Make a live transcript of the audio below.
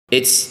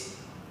it's,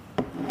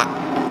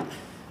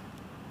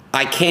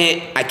 I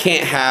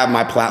can't have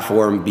my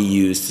platform be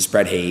used to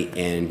spread hate,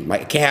 and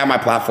I can't have my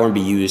platform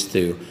be used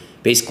to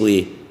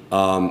basically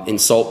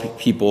insult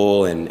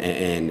people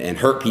and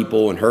hurt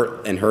people and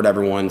hurt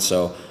everyone.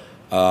 So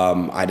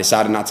I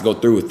decided not to go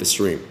through with the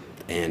stream.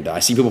 And I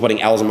see people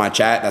putting L's in my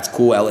chat. That's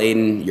cool, L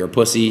Adin, you're a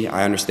pussy.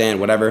 I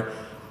understand, whatever.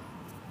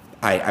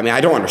 I mean,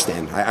 I don't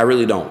understand. I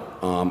really don't.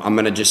 I'm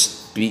gonna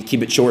just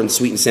keep it short and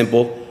sweet and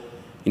simple.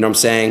 You know what I'm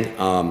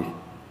saying?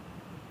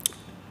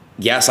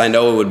 Yes, I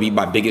know it would be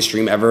my biggest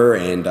stream ever,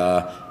 and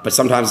but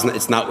sometimes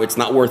it's not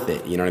worth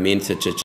it. You know what I mean? To